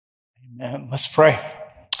Amen. Let's pray.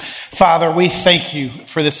 Father, we thank you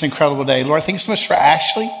for this incredible day. Lord, thank you so much for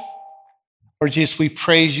Ashley. Lord Jesus, we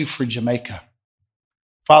praise you for Jamaica.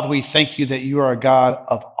 Father, we thank you that you are a God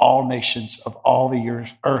of all nations, of all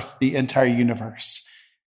the earth, the entire universe.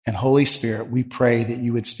 And Holy Spirit, we pray that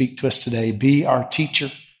you would speak to us today. Be our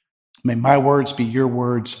teacher. May my words be your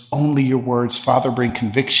words, only your words. Father, bring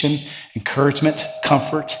conviction, encouragement,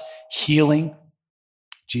 comfort, healing.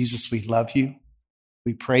 Jesus, we love you.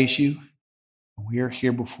 We praise you. We are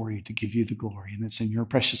here before you to give you the glory. And it's in your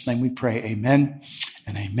precious name we pray. Amen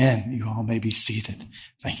and amen. You all may be seated.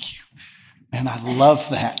 Thank you. Man, I love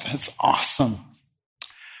that. That's awesome.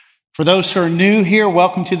 For those who are new here,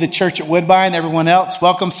 welcome to the church at Woodbine. Everyone else,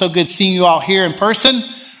 welcome. So good seeing you all here in person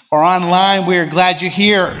or online. We are glad you're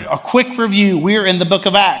here. A quick review. We're in the book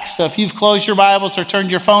of Acts. So if you've closed your Bibles or turned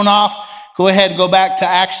your phone off, go ahead and go back to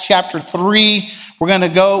Acts chapter 3. We're going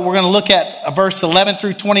to look at verse 11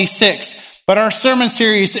 through 26. But our sermon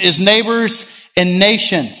series is Neighbors and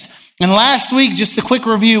Nations. And last week, just a quick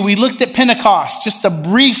review, we looked at Pentecost, just a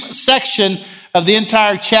brief section of the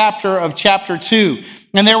entire chapter of chapter 2.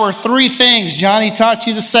 And there were three things. Johnny taught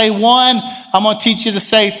you to say one. I'm going to teach you to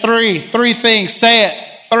say three. Three things. Say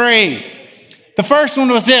it. Three. The first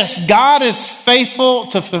one was this: God is faithful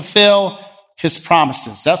to fulfill his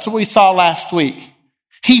promises. That's what we saw last week.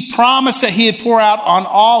 He promised that he'd pour out on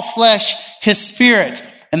all flesh his Spirit.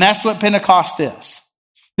 And that's what Pentecost is.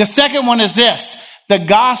 The second one is this: the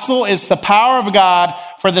gospel is the power of God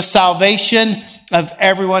for the salvation of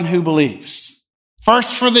everyone who believes.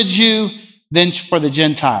 First for the Jew, then for the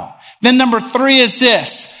Gentile. Then number three is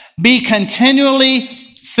this: be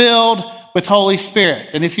continually filled with Holy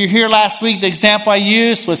Spirit. And if you're here last week, the example I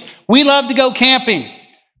used was, we love to go camping,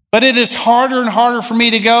 but it is harder and harder for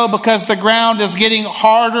me to go because the ground is getting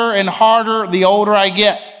harder and harder the older I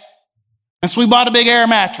get. And so we bought a big air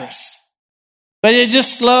mattress, but it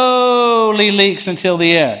just slowly leaks until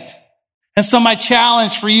the end. And so my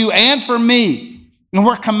challenge for you and for me, and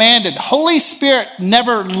we're commanded, Holy Spirit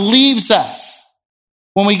never leaves us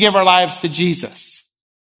when we give our lives to Jesus.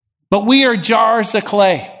 But we are jars of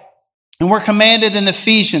clay. And we're commanded in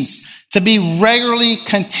Ephesians to be regularly,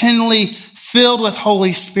 continually filled with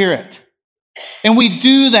Holy Spirit. And we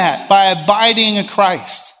do that by abiding in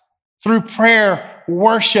Christ through prayer,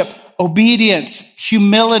 worship, obedience,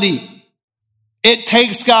 humility. It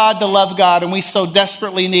takes God to love God, and we so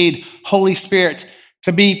desperately need Holy Spirit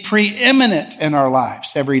to be preeminent in our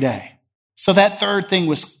lives every day. So that third thing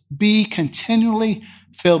was be continually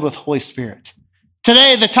filled with Holy Spirit.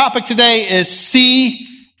 Today, the topic today is see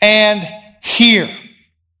and hear.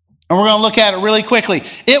 And we're going to look at it really quickly.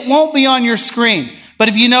 It won't be on your screen, but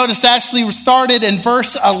if you notice, actually started in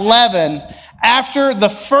verse 11 after the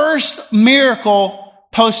first miracle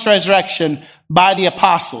post-resurrection by the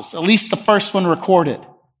apostles, at least the first one recorded.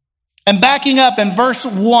 And backing up in verse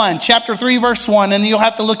 1, chapter 3, verse 1, and you'll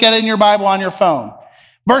have to look at it in your Bible on your phone.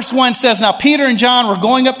 Verse 1 says, now Peter and John were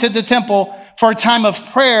going up to the temple for a time of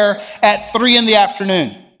prayer at 3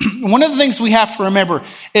 p.m. One of the things we have to remember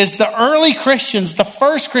is the early Christians, the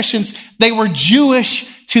first Christians, they were Jewish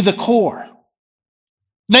to the core.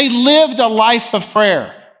 They lived a life of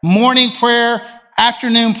prayer, morning prayer,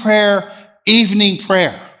 afternoon prayer, evening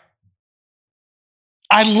prayer.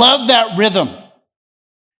 I love that rhythm.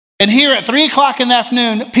 And here at 3 o'clock in the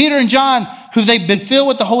afternoon, Peter and John, who they've been filled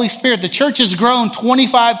with the Holy Spirit, the church has grown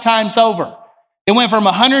 25 times over. It went from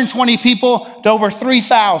 120 people to over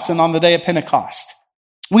 3,000 on the day of Pentecost.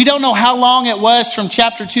 We don't know how long it was from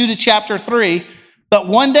chapter 2 to chapter 3, but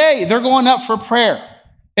one day they're going up for prayer.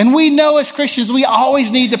 And we know as Christians, we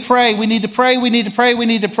always need to pray. We need to pray, we need to pray, we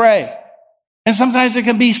need to pray. And sometimes it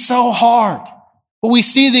can be so hard. But we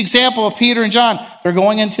see the example of Peter and John. They're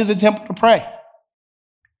going into the temple to pray.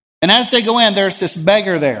 And as they go in, there's this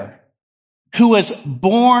beggar there who was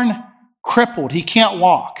born crippled. He can't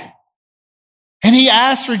walk. And he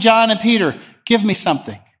asks for John and Peter, give me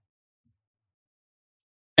something.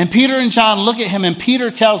 And Peter and John look at him, and Peter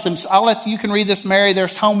tells them, you can read this, Mary,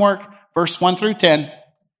 there's homework, verse 1 through 10.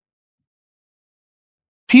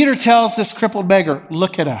 Peter tells this crippled beggar,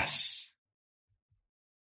 look at us.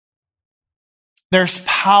 There's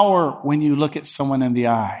power when you look at someone in the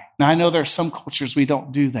eye. Now, I know there are some cultures we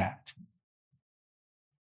don't do that.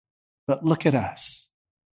 But look at us.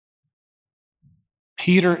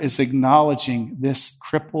 Peter is acknowledging this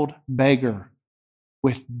crippled beggar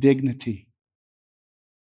with dignity.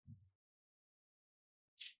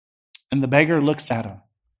 And the beggar looks at him.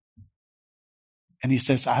 And he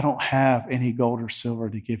says, I don't have any gold or silver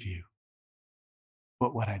to give you.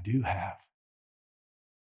 But what I do have,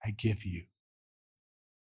 I give you.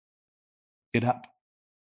 Get up.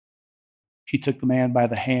 he took the man by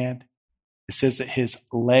the hand. It says that his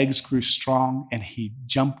legs grew strong and he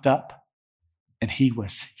jumped up and he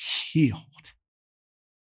was healed.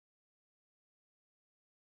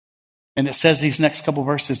 And it says these next couple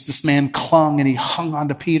verses, this man clung and he hung on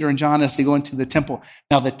to Peter and John as they go into the temple.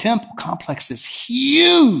 Now, the temple complex is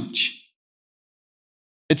huge.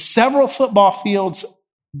 It's several football fields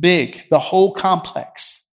big, the whole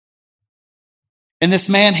complex. And this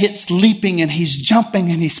man hits leaping and he's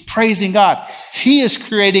jumping and he's praising God. He is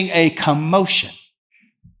creating a commotion.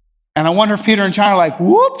 And I wonder if Peter and John are like,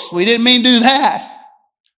 whoops, we didn't mean to do that.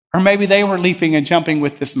 Or maybe they were leaping and jumping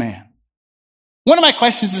with this man. One of my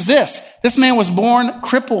questions is this. This man was born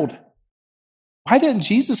crippled. Why didn't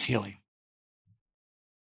Jesus heal him?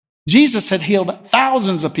 Jesus had healed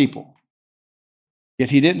thousands of people. Yet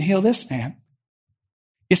he didn't heal this man.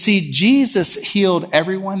 You see, Jesus healed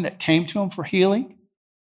everyone that came to him for healing,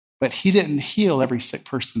 but he didn't heal every sick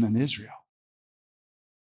person in Israel.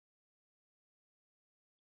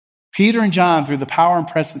 Peter and John, through the power and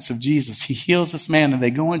presence of Jesus, he heals this man and they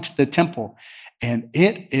go into the temple. And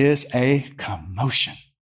it is a commotion.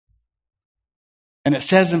 And it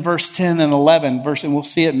says in verse 10 and 11, and we'll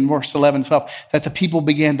see it in verse 11 and 12, that the people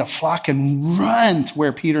began to flock and run to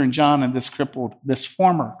where Peter and John and this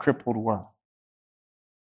former crippled were.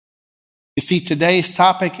 You see, today's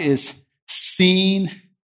topic is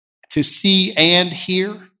to see and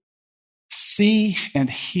hear. See and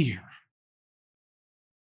hear.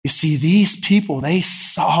 You see, these people, they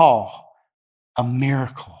saw a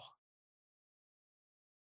miracle.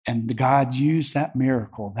 And God used that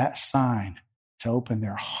miracle, that sign, to open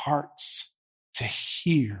their hearts to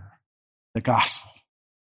hear the gospel.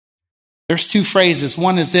 There's two phrases.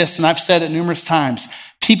 One is this, and I've said it numerous times.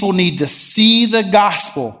 People need to see the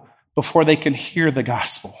gospel before they can hear the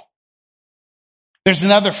gospel. There's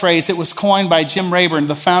another phrase. It was coined by Jim Rayburn,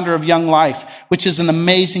 the founder of Young Life, which is an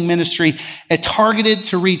amazing ministry targeted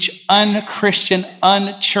to reach unchristian,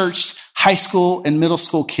 unchurched high school and middle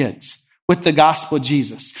school kids with the gospel of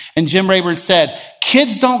Jesus. And Jim Rayburn said,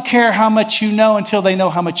 kids don't care how much you know until they know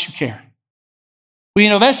how much you care.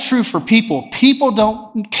 Well, that's true for people. People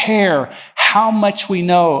don't care how much we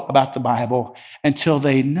know about the Bible until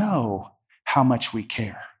they know how much we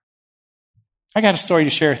care. I got a story to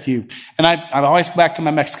share with you. And I always go back to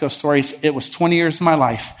my Mexico stories. It was 20 years of my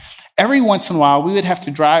life. Every once in a while, we would have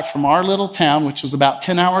to drive from our little town, which was about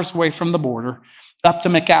 10 hours away from the border, up to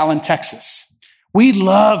McAllen, Texas. We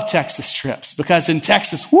love Texas trips because in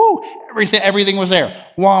Texas, everything was there.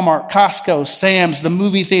 Walmart, Costco, Sam's, the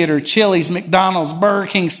movie theater, Chili's, McDonald's, Burger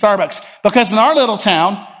King, Starbucks. Because in our little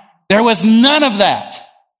town, there was none of that.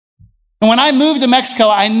 And when I moved to Mexico,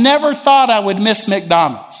 I never thought I would miss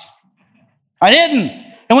McDonald's. I didn't.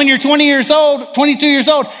 And when you're 20 years old, 22 years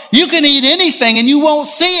old, you can eat anything and you won't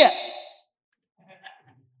see it.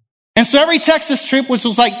 And so every Texas trip, which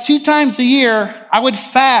was like 2 times a year, I would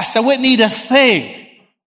fast. I wouldn't eat a thing.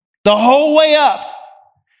 The whole way up.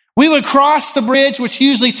 We would cross the bridge, which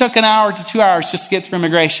usually took an hour to 2 hours just to get through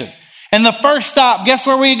immigration. And the first stop, guess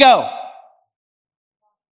where we go?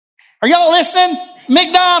 Are y'all listening?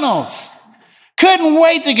 McDonald's. Couldn't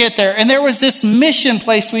wait to get there. And there was this mission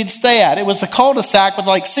place we'd stay at. It was a cul-de-sac with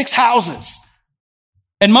like 6 houses.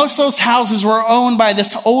 And most of those houses were owned by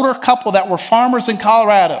this older couple that were farmers in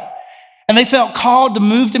Colorado. And they felt called to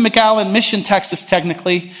move to McAllen Mission, Texas,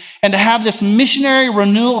 technically, and to have this missionary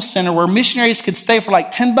renewal center where missionaries could stay for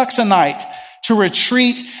like $10 a night to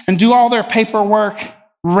retreat and do all their paperwork,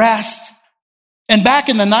 rest. And back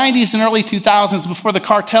in the 90s and early 2000s, before the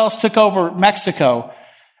cartels took over Mexico,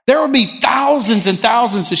 there would be thousands and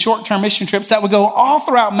thousands of short-term mission trips that would go all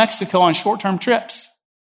throughout Mexico on short-term trips.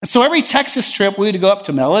 And so every Texas trip, we would go up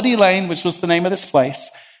to Melody Lane, which was the name of this place.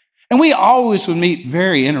 And we always would meet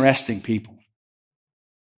very interesting people.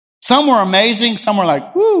 Some were amazing. Some were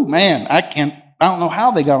like, whoo, man, I don't know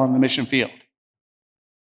how they got on the mission field.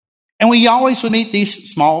 And we always would meet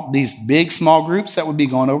these big small groups that would be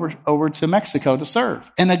going over to Mexico to serve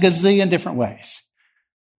in a gazillion different ways.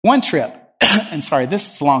 One trip, and sorry,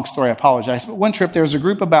 this is a long story, I apologize, but one trip there was a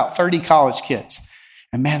group of about 30 college kids.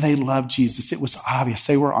 And man, they loved Jesus. It was obvious.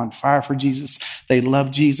 They were on fire for Jesus. They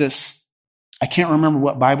loved Jesus. I can't remember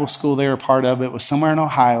what Bible school they were part of. It was somewhere in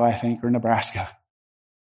Ohio, I think, or Nebraska.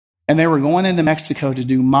 And they were going into Mexico to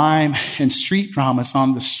do mime and street dramas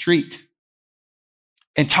on the street.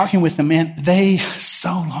 And talking with the men, they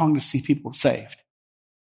so long to see people saved.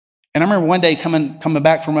 And I remember one day coming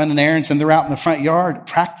back from running errands, and they're out in the front yard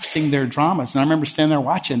practicing their dramas. And I remember standing there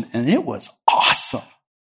watching, and it was awesome.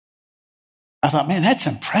 I thought, man, that's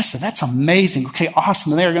impressive. That's amazing. Okay,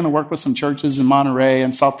 awesome. And they were going to work with some churches in Monterey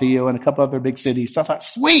and Saltillo and a couple other big cities. So I thought,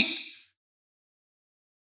 sweet.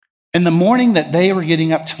 In the morning that they were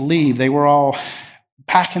getting up to leave, they were all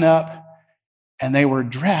packing up and they were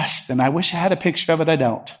dressed. And I wish I had a picture of it. I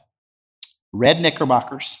don't. Red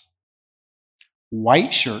knickerbockers,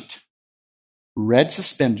 white shirt, red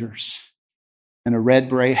suspenders, and a red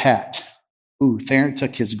beret hat. Ooh, Theron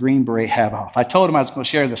took his green beret hat off. I told him I was going to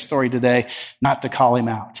share this story today, not to call him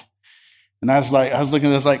out. And I was looking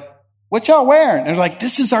at this like, what y'all wearing? And they're like,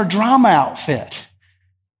 this is our drama outfit.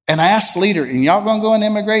 And I asked the leader, and y'all going to go into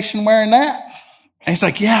immigration wearing that? And he's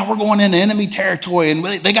like, yeah, we're going into enemy territory, and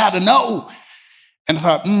they got to know. And I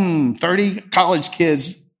thought, 30 college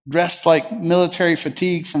kids dressed like military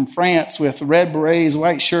fatigue from France with red berets,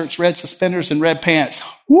 white shirts, red suspenders, and red pants.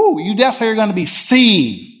 Woo, you definitely are going to be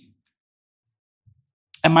seen.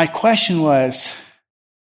 And my question was,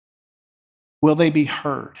 will they be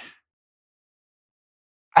heard?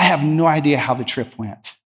 I have no idea how the trip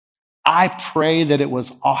went. I pray that it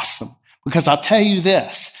was awesome, because I'll tell you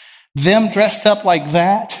this, them dressed up like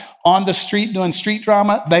that on the street doing street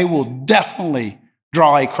drama, they will definitely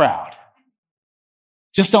draw a crowd.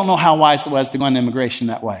 Just don't know how wise it was to go into immigration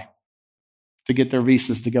that way, to get their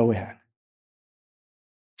visas to go in.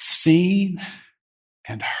 Seen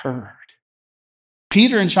and heard.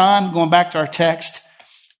 Peter and John, going back to our text,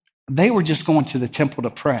 they were just going to the temple to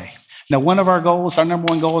pray. Now, one of our goals, our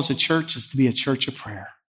number one goal as a church, is to be a church of prayer.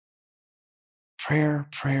 Prayer,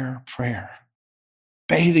 prayer, prayer.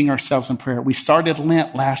 Bathing ourselves in prayer. We started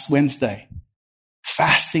Lent last Wednesday.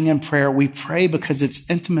 Fasting and prayer. We pray because it's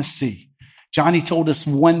intimacy. Johnny told us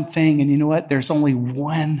one thing, and you know what? There's only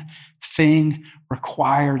one thing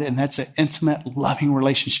required, and that's an intimate, loving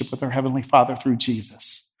relationship with our Heavenly Father through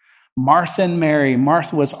Jesus. Martha and Mary.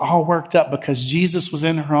 Martha was all worked up because Jesus was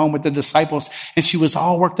in her home with the disciples, and she was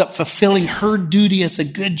all worked up fulfilling her duty as a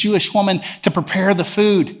good Jewish woman to prepare the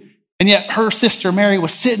food. And yet her sister Mary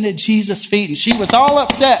was sitting at Jesus' feet, and she was all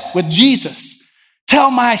upset with Jesus. Tell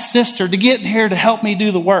my sister to get in here to help me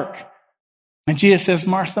do the work. And Jesus says,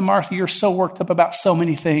 Martha, Martha, you're so worked up about so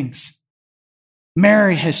many things.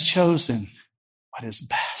 Mary has chosen what is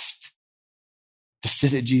best, to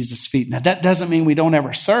sit at Jesus' feet. Now, that doesn't mean we don't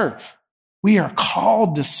ever serve. We are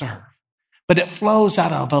called to serve, but it flows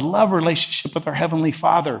out of a love relationship with our Heavenly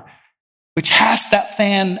Father, which has that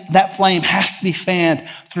flame has to be fanned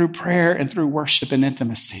through prayer and through worship and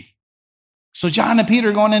intimacy. So John and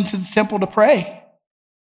Peter are going into the temple to pray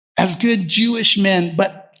as good Jewish men,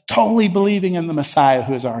 but totally believing in the Messiah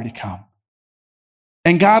who has already come.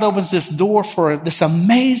 And God opens this door for this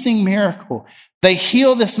amazing miracle. They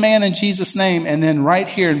heal this man in Jesus' name. And then right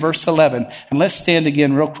here in verse 11, and let's stand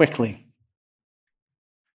again real quickly.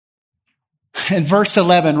 In verse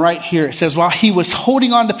 11, right here, it says, while he was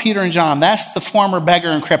holding on to Peter and John, that's the former beggar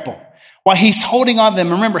and cripple. While he's holding on to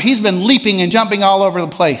them, remember, he's been leaping and jumping all over the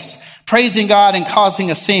place, praising God and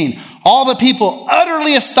causing a scene. All the people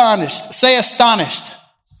utterly astonished. Say astonished.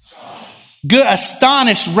 Good,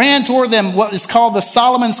 astonished, ran toward them, what is called the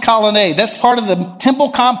Solomon's Colonnade. That's part of the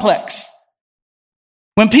temple complex.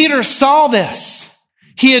 When Peter saw this,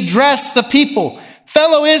 he addressed the people,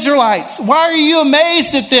 fellow Israelites, why are you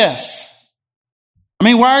amazed at this?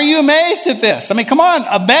 Why are you amazed at this? Come on,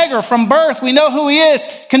 a beggar from birth, we know who he is,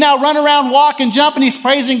 can now run around, walk and jump, and he's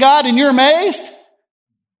praising God, and you're amazed?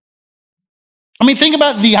 Think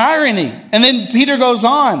about the irony. And then Peter goes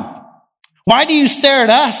on, why do you stare at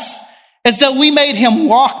us as though we made him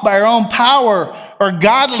walk by our own power or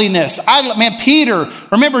godliness? Peter,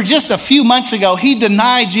 remember just a few months ago, he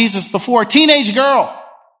denied Jesus before a teenage girl.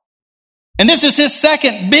 And this is his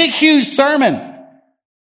second big, huge sermon.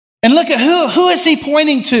 And look at who is he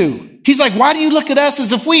pointing to? He's like, why do you look at us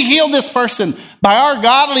as if we healed this person by our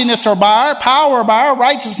godliness or by our power or by our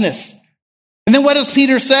righteousness? And then what does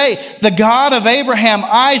Peter say? The God of Abraham,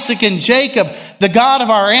 Isaac, and Jacob, the God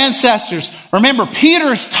of our ancestors. Remember,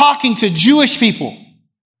 Peter is talking to Jewish people.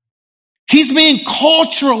 He's being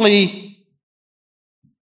culturally,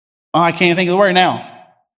 I can't think of the word now.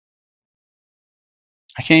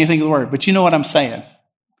 I can't even think of the word, but you know what I'm saying.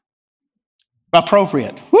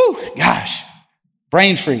 Appropriate. Whoo, gosh,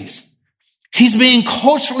 brain freeze. He's being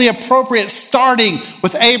culturally appropriate, starting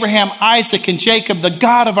with Abraham, Isaac, and Jacob, the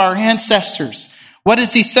God of our ancestors. What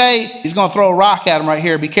does he say? He's going to throw a rock at him right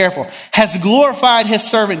here. Be careful. Has glorified his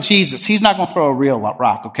servant Jesus. He's not going to throw a real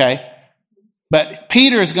rock, okay? But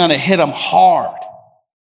Peter is going to hit him hard.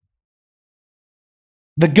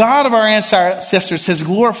 The God of our ancestors has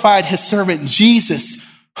glorified his servant Jesus,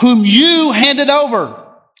 whom you handed over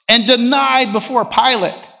and denied before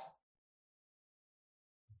Pilate.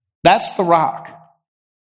 That's the rock.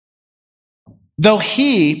 Though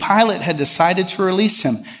Pilate, had decided to release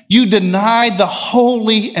him, you denied the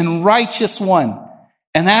holy and righteous one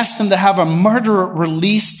and ask them to have a murderer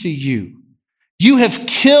released to you. You have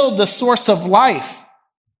killed the source of life,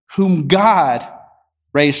 whom God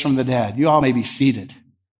raised from the dead. You all may be seated.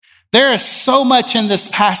 There is so much in this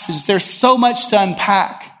passage. There's so much to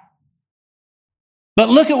unpack. But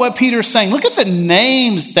look at what Peter's saying. Look at the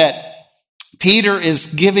names that Peter is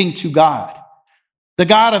giving to God. The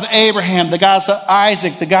God of Abraham, the God of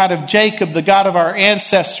Isaac, the God of Jacob, the God of our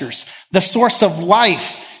ancestors, the source of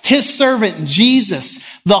life, his servant Jesus,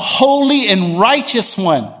 the holy and righteous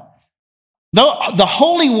one. The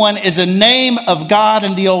Holy One is a name of God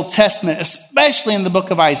in the Old Testament, especially in the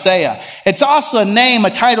book of Isaiah. It's also a name,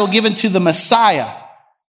 a title given to the Messiah.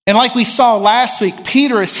 And like we saw last week,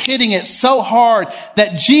 Peter is hitting it so hard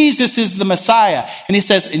that Jesus is the Messiah. And he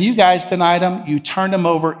says, and you guys denied him, you turned him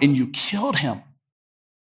over, and you killed him.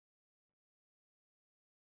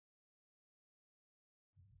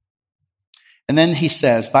 And then he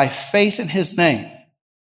says, by faith in his name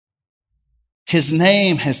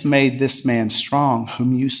has made this man strong,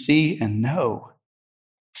 whom you see and know.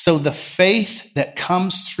 So the faith that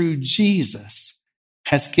comes through Jesus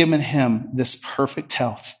has given him this perfect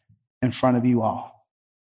health in front of you all.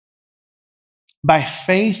 By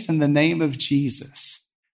faith in the name of Jesus,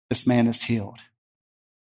 this man is healed.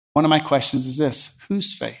 One of my questions is this: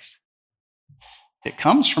 whose faith? It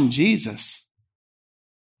comes from Jesus.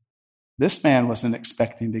 This man wasn't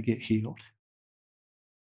expecting to get healed.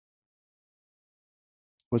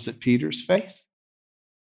 Was it Peter's faith?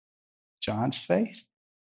 John's faith?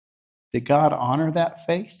 Did God honor that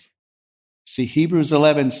faith? See, Hebrews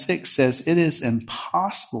 11:6 says it is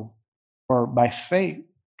impossible, or by faith.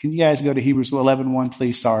 Can you guys go to Hebrews 11:1,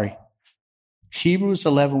 please? Sorry. Hebrews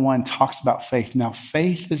 11:1 talks about faith. Now,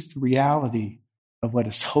 faith is the reality of what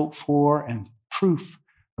is hoped for and proof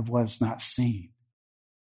of what is not seen.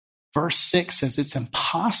 Verse 6 says it's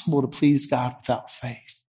impossible to please God without faith.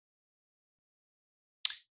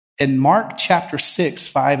 In Mark chapter 6,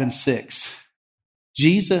 5 and 6,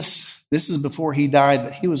 Jesus, this is before he died,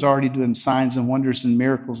 but he was already doing signs and wonders and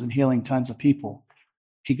miracles and healing tons of people.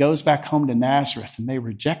 He goes back home to Nazareth and they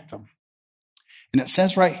reject him. And it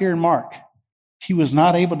says right here in Mark, he was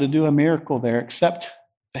not able to do a miracle there except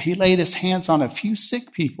that he laid his hands on a few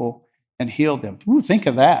sick people and healed them. Ooh, think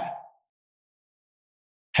of that.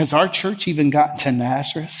 Has our church even gotten to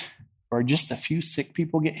Nazareth where just a few sick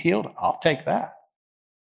people get healed? I'll take that.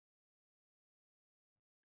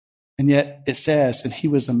 And yet it says, and he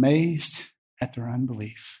was amazed at their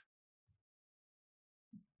unbelief.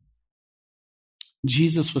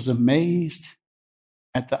 Jesus was amazed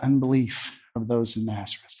at the unbelief of those in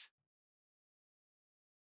Nazareth.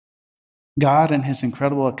 God, in his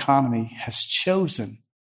incredible economy, has chosen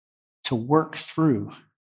to work through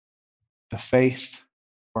the faith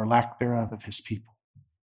or lack thereof of his people.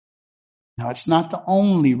 Now, it's not the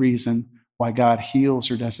only reason why God heals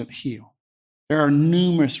or doesn't heal. There are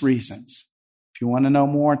numerous reasons. If you want to know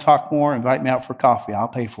more and talk more, invite me out for coffee. I'll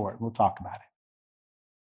pay for it. We'll talk about it.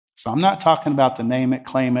 So I'm not talking about the name it,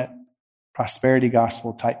 claim it, prosperity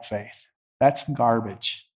gospel type faith. That's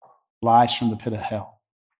garbage. Lies from the pit of hell.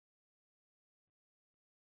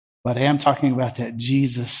 But I am talking about that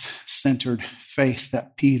Jesus-centered faith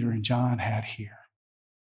that Peter and John had here.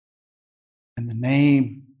 In the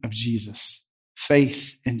name of Jesus,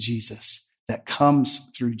 faith in Jesus that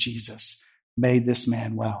comes through Jesus made this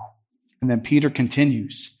man well. And then Peter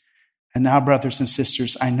continues, and now, brothers and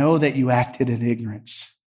sisters, I know that you acted in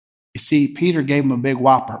ignorance. You see, Peter gave him a big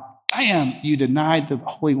whopper. Bam! You denied the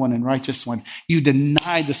Holy One and Righteous One. You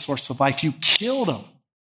denied the source of life. You killed him.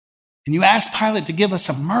 And you asked Pilate to give us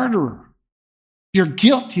a murderer. You're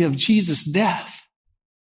guilty of Jesus' death.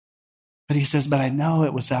 But he says, but I know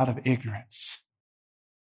it was out of ignorance.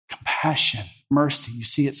 Compassion, mercy. You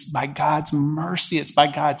see, it's by God's mercy. It's by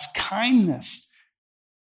God's kindness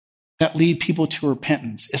that lead people to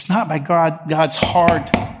repentance. It's not by God's hard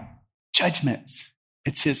judgments.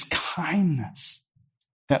 It's his kindness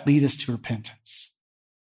that lead us to repentance.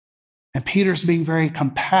 And Peter's being very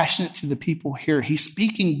compassionate to the people here. He's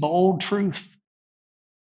speaking bold truth.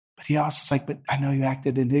 But he also is like, but I know you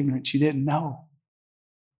acted in ignorance. You didn't know.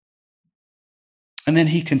 And then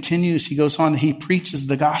he continues, he goes on, he preaches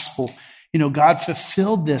the gospel. You know, God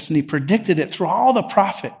fulfilled this and he predicted it through all the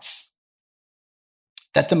prophets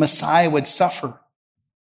that the Messiah would suffer.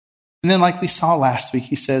 And then like we saw last week,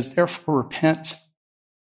 he says, therefore repent.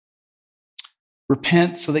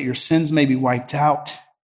 Repent so that your sins may be wiped out,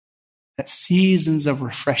 that seasons of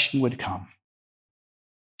refreshing would come.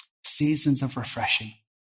 Seasons of refreshing.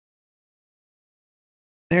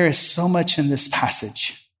 There is so much in this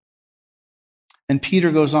passage. And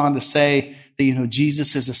Peter goes on to say that,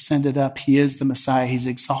 Jesus is ascended up. He is the Messiah. He's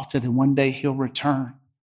exalted, and one day he'll return.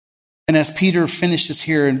 And as Peter finishes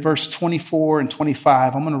here in verse 24 and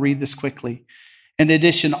 25, I'm going to read this quickly. In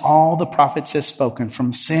addition, all the prophets have spoken,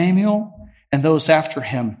 from Samuel and those after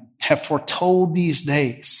him have foretold these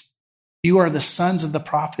days. You are the sons of the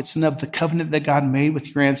prophets and of the covenant that God made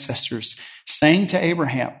with your ancestors, saying to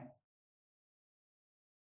Abraham,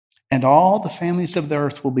 and all the families of the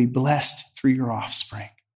earth will be blessed through your offspring.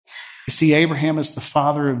 You see, Abraham is the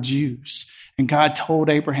father of Jews. And God told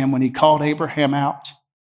Abraham when he called Abraham out,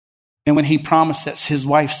 and when he promised that his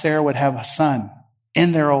wife Sarah would have a son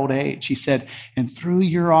in their old age, he said, and through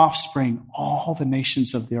your offspring, all the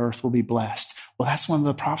nations of the earth will be blessed. Well, that's one of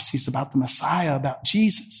the prophecies about the Messiah, about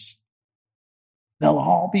Jesus. They'll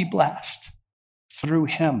all be blessed through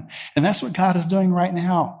him. And that's what God is doing right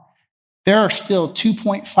now. There are still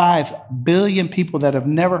 2.5 billion people that have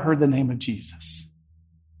never heard the name of Jesus.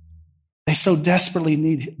 They so desperately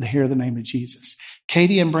need to hear the name of Jesus.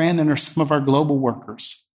 Katie and Brandon are some of our global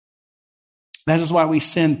workers. That is why we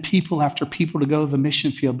send people after people to go to the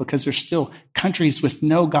mission field, because there's still countries with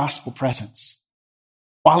no gospel presence.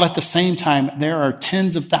 While at the same time, there are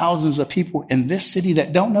tens of thousands of people in this city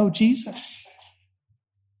that don't know Jesus.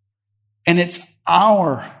 And it's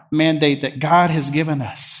our mandate that God has given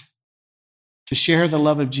us to share the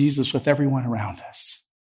love of Jesus with everyone around us.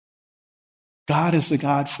 God is the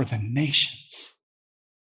God for the nations.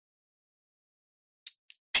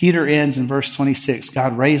 Peter ends in verse 26.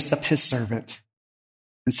 God raised up his servant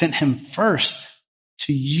and sent him first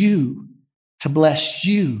to you to bless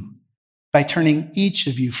you by turning each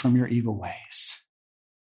of you from your evil ways.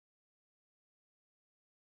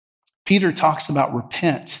 Peter talks about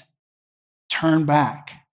repent, turn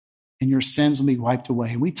back, and your sins will be wiped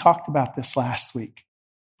away. We talked about this last week,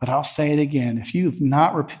 but I'll say it again. If you have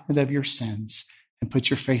not repented of your sins and put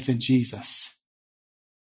your faith in Jesus,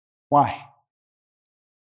 why?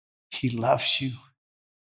 He loves you.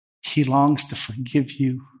 He longs to forgive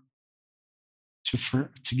you, to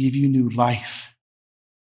give you new life.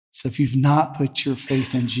 So if you've not put your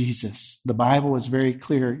faith in Jesus, the Bible is very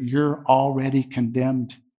clear. You're already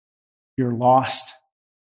condemned. You're lost.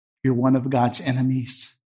 You're one of God's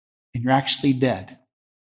enemies. And you're actually dead.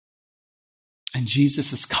 And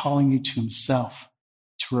Jesus is calling you to himself,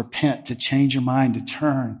 to repent, to change your mind, to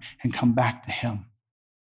turn and come back to him.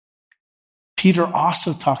 Peter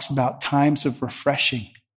also talks about times of refreshing.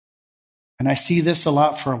 And I see this a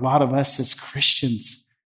lot for a lot of us as Christians.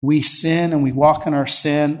 We sin and we walk in our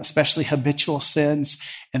sin, especially habitual sins,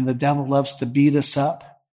 and the devil loves to beat us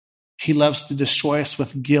up. He loves to destroy us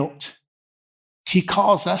with guilt. He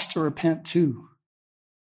calls us to repent too.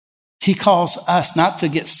 He calls us not to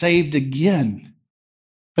get saved again,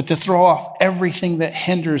 but to throw off everything that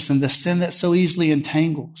hinders and the sin that so easily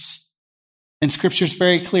entangles. And Scripture is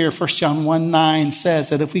very clear. 1 John 1:9 says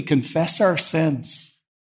that if we confess our sins,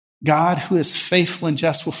 God, who is faithful and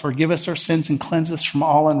just, will forgive us our sins and cleanse us from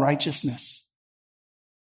all unrighteousness.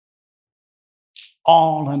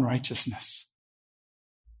 All unrighteousness.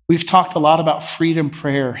 We've talked a lot about freedom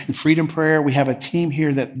prayer. In freedom prayer, we have a team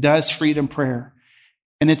here that does freedom prayer.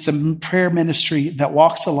 And it's a prayer ministry that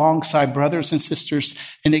walks alongside brothers and sisters,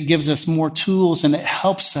 and it gives us more tools, and it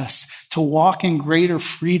helps us to walk in greater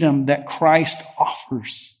freedom that Christ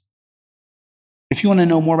offers. If you want to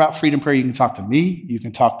know more about freedom prayer, you can talk to me. You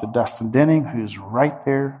can talk to Dustin Denning, who's right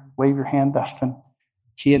there. Wave your hand, Dustin.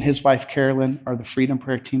 He and his wife, Carolyn, are the freedom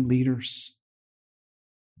prayer team leaders.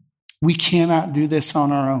 We cannot do this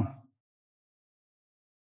on our own.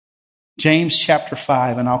 James chapter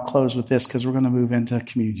 5, and I'll close with this because we're going to move into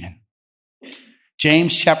communion.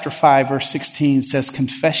 James chapter 5, verse 16 says,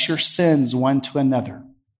 confess your sins one to another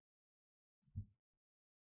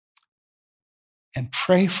and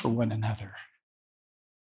pray for one another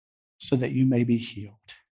so that you may be healed.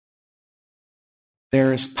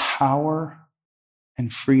 There is power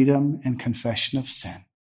and freedom in confession of sin.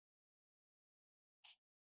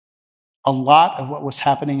 A lot of what was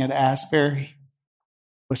happening at Asbury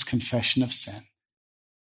was confession of sin.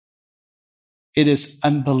 It is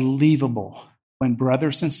unbelievable when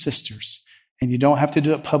brothers and sisters, and you don't have to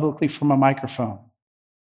do it publicly from a microphone,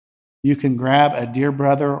 you can grab a dear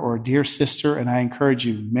brother or a dear sister, and I encourage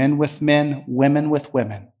you, men with men, women with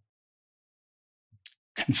women,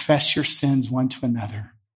 confess your sins one to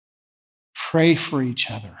another. Pray for each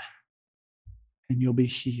other, and you'll be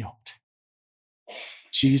healed.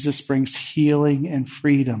 Jesus brings healing and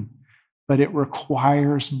freedom, but it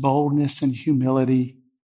requires boldness and humility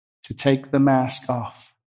to take the mask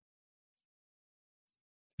off.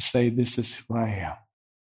 To say, this is who I am.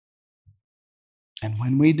 And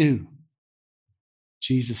when we do,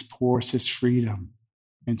 Jesus pours his freedom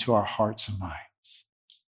into our hearts and minds.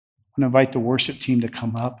 I'm going to invite the worship team to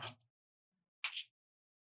come up.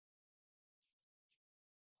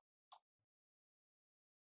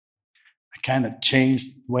 I kind of changed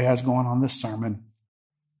the way I was going on this sermon,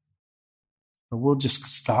 but we'll just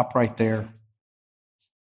stop right there.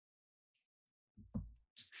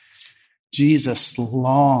 Jesus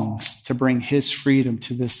longs to bring his freedom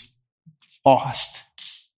to this lost,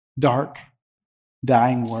 dark,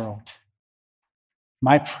 dying world.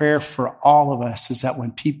 My prayer for all of us is that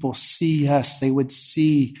when people see us, they would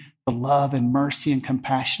see the love and mercy and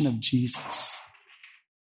compassion of Jesus.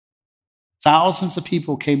 Thousands of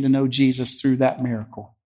people came to know Jesus through that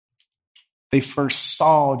miracle. They first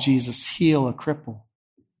saw Jesus heal a cripple,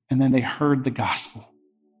 and then they heard the gospel.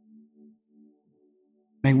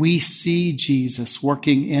 May we see Jesus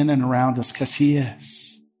working in and around us, because he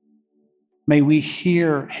is. May we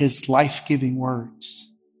hear his life-giving words.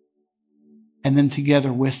 And then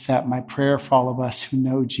together with that, my prayer for all of us who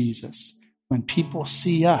know Jesus, when people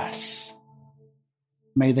see us,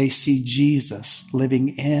 may they see Jesus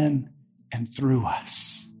living in and through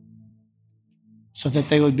us, so that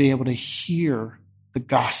they would be able to hear the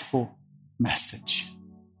gospel message.